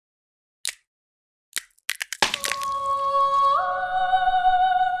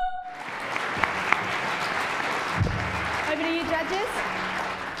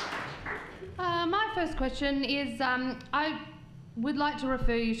first question is, I would like to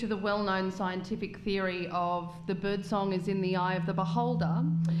refer you to the well-known scientific theory of the birdsong is in the eye of the beholder.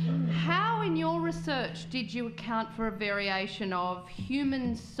 How, in your research, did you account for a variation of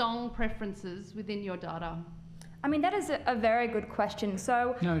human song preferences within your data? I mean, that is a very good question.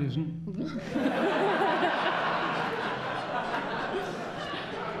 So no, it isn't.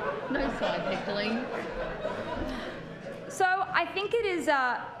 No side heckling. So I think it is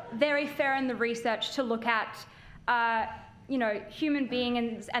very fair in the research to look at, human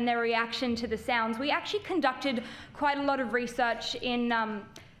beings and their reaction to the sounds. We actually conducted quite a lot of research in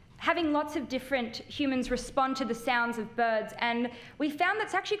having lots of different humans respond to the sounds of birds, and we found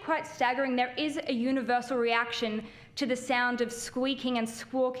that's actually quite staggering. There is a universal reaction to the sound of squeaking and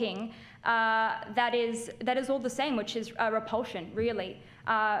squawking that is all the same, which is repulsion, really.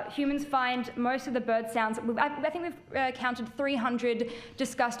 Humans find most of the bird sounds, I think we've counted 300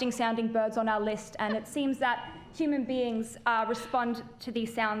 disgusting sounding birds on our list, and it seems that human beings respond to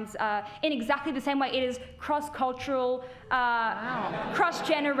these sounds in exactly the same way. It is cross-cultural,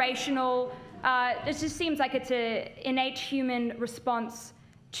 cross-generational. It just seems like it's an innate human response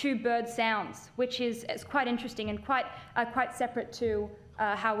to bird sounds, which is quite interesting and quite separate to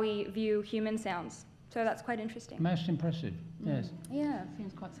how we view human sounds. So that's quite interesting. Most impressive, yes. Yeah.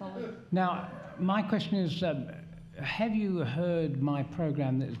 Seems quite solid. Now, my question is, have you heard my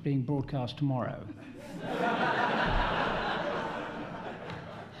program that is being broadcast tomorrow?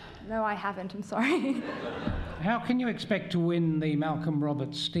 No, I haven't, I'm sorry. How can you expect to win the Malcolm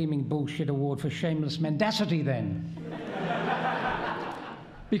Roberts Steaming Bullshit Award for shameless mendacity then?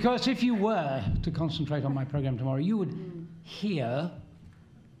 Because if you were to concentrate on my program tomorrow, you would hear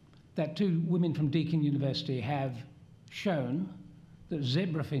that 2 women from Deakin University have shown that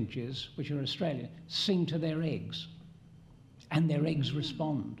zebra finches, which are Australian, sing to their eggs, and their eggs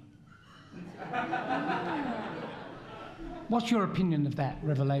respond. What's your opinion of that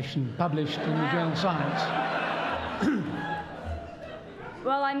revelation published in the journal Science?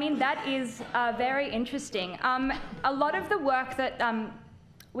 Well, I mean, that is very interesting. A lot of the work that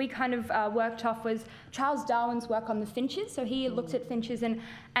we kind of worked off was Charles Darwin's work on the finches. So he looked at finches and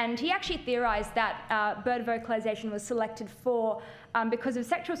he actually theorized that bird vocalization was selected for because of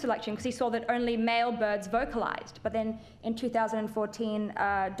sexual selection, because he saw that only male birds vocalized. But then in 2014,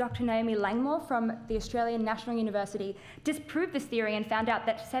 Dr. Naomi Langmore from the Australian National University disproved this theory and found out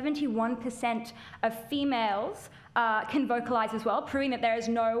that 71% of females can vocalize as well, proving that there is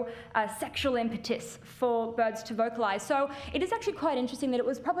no sexual impetus for birds to vocalize. So it is actually quite interesting that it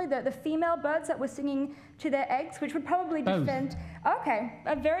was probably the female birds that were singing to their eggs, which would probably defend... Okay,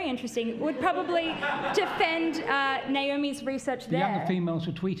 very interesting. Would probably defend Naomi's research there. The younger females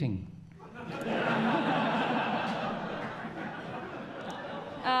were tweeting.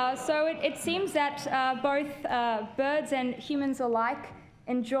 So it seems that both birds and humans alike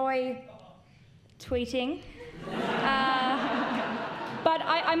enjoy tweeting. But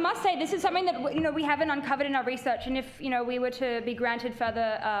I must say, this is something that we haven't uncovered in our research, and if we were to be granted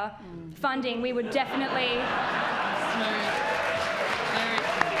further funding, we would definitely.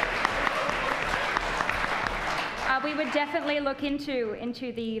 We would definitely look into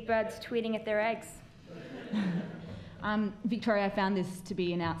the birds tweeting at their eggs. Victoria, I found this to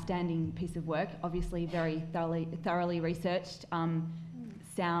be an outstanding piece of work, obviously very thoroughly researched,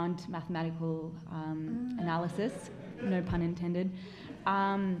 sound mathematical analysis, no pun intended.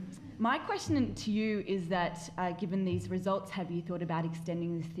 My question to you is that, given these results, have you thought about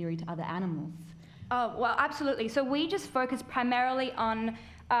extending this theory to other animals? Oh, well, absolutely. So we just focus primarily on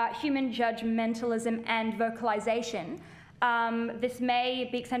human judgmentalism and vocalization. This may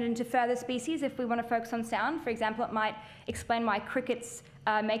be extended into further species if we want to focus on sound. For example, it might explain why crickets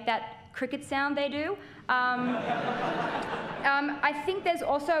make that cricket sound they do. I think there's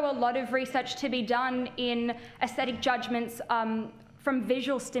also a lot of research to be done in aesthetic judgments from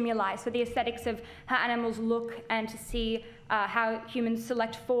visual stimuli, so the aesthetics of how animals look, and to see how humans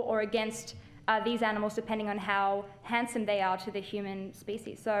select for or against these animals depending on how handsome they are to the human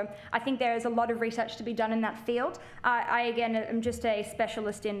species. So I think there is a lot of research to be done in that field. I again, am just a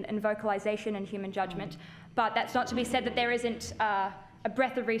specialist in vocalization and human judgment, but that's not to be said that there isn't a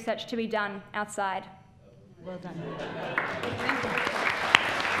breadth of research to be done outside. Well done.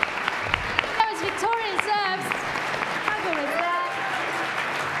 That was Victoria Zerbst. How good was that?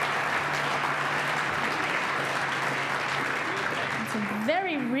 Some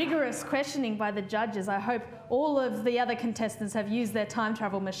very rigorous questioning by the judges. I hope all of the other contestants have used their time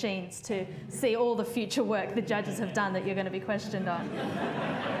travel machines to see all the future work the judges have done that you're going to be questioned on.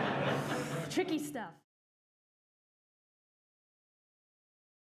 Tricky stuff.